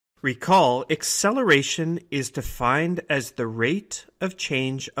Recall, acceleration is defined as the rate of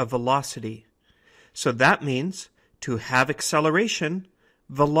change of velocity. So that means to have acceleration,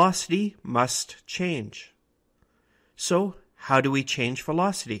 velocity must change. So how do we change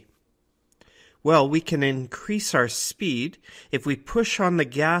velocity? Well, we can increase our speed. If we push on the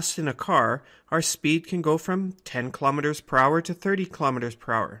gas in a car, our speed can go from 10 kilometers per hour to 30 kilometers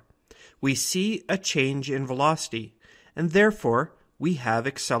per hour. We see a change in velocity, and therefore we have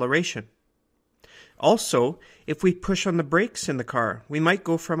acceleration. Also, if we push on the brakes in the car, we might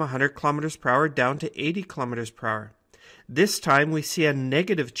go from 100 kilometers per hour down to 80 kilometers per hour. This time we see a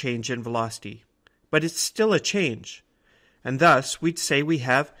negative change in velocity, but it's still a change, and thus we'd say we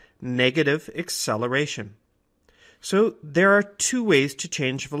have negative acceleration. So there are two ways to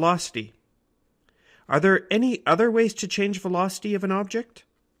change velocity. Are there any other ways to change velocity of an object?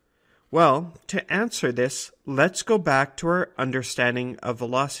 Well, to answer this, let's go back to our understanding of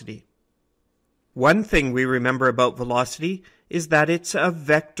velocity. One thing we remember about velocity is that it's a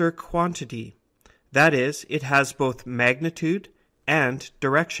vector quantity. That is, it has both magnitude and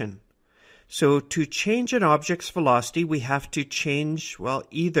direction. So to change an object's velocity, we have to change, well,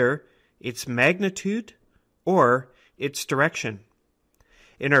 either its magnitude or its direction.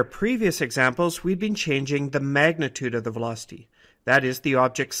 In our previous examples, we've been changing the magnitude of the velocity. That is the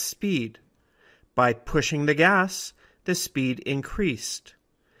object's speed. By pushing the gas, the speed increased.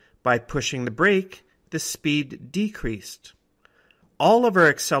 By pushing the brake, the speed decreased. All of our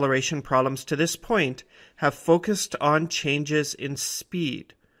acceleration problems to this point have focused on changes in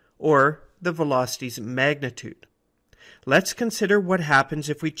speed, or the velocity's magnitude. Let's consider what happens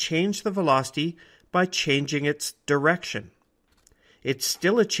if we change the velocity by changing its direction. It's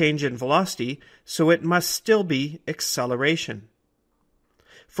still a change in velocity, so it must still be acceleration.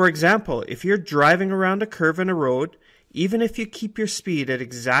 For example, if you're driving around a curve in a road, even if you keep your speed at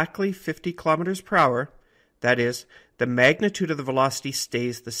exactly 50 kilometers per hour, that is, the magnitude of the velocity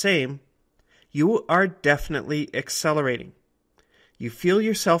stays the same, you are definitely accelerating. You feel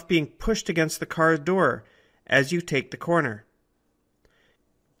yourself being pushed against the car door as you take the corner.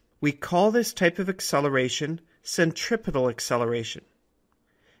 We call this type of acceleration centripetal acceleration.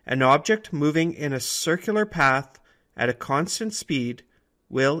 An object moving in a circular path at a constant speed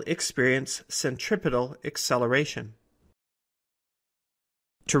will experience centripetal acceleration.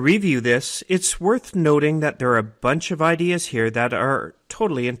 To review this, it's worth noting that there are a bunch of ideas here that are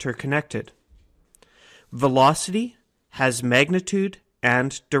totally interconnected. Velocity has magnitude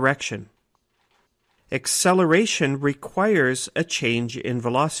and direction. Acceleration requires a change in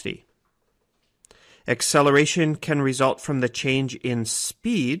velocity. Acceleration can result from the change in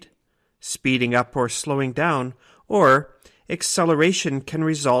speed, speeding up or slowing down, or acceleration can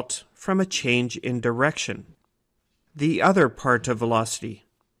result from a change in direction, the other part of velocity.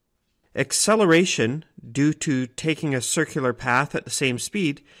 Acceleration, due to taking a circular path at the same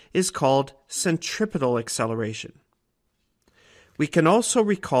speed, is called centripetal acceleration. We can also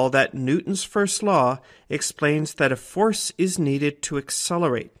recall that Newton's first law explains that a force is needed to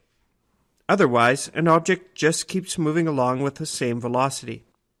accelerate. Otherwise, an object just keeps moving along with the same velocity.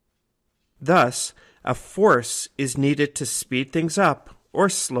 Thus, a force is needed to speed things up or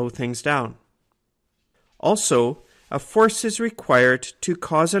slow things down. Also, a force is required to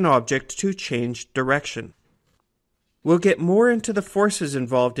cause an object to change direction. We'll get more into the forces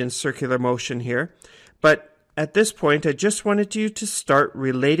involved in circular motion here, but at this point I just wanted you to start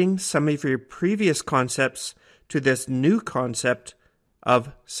relating some of your previous concepts to this new concept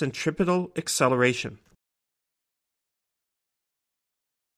of centripetal acceleration.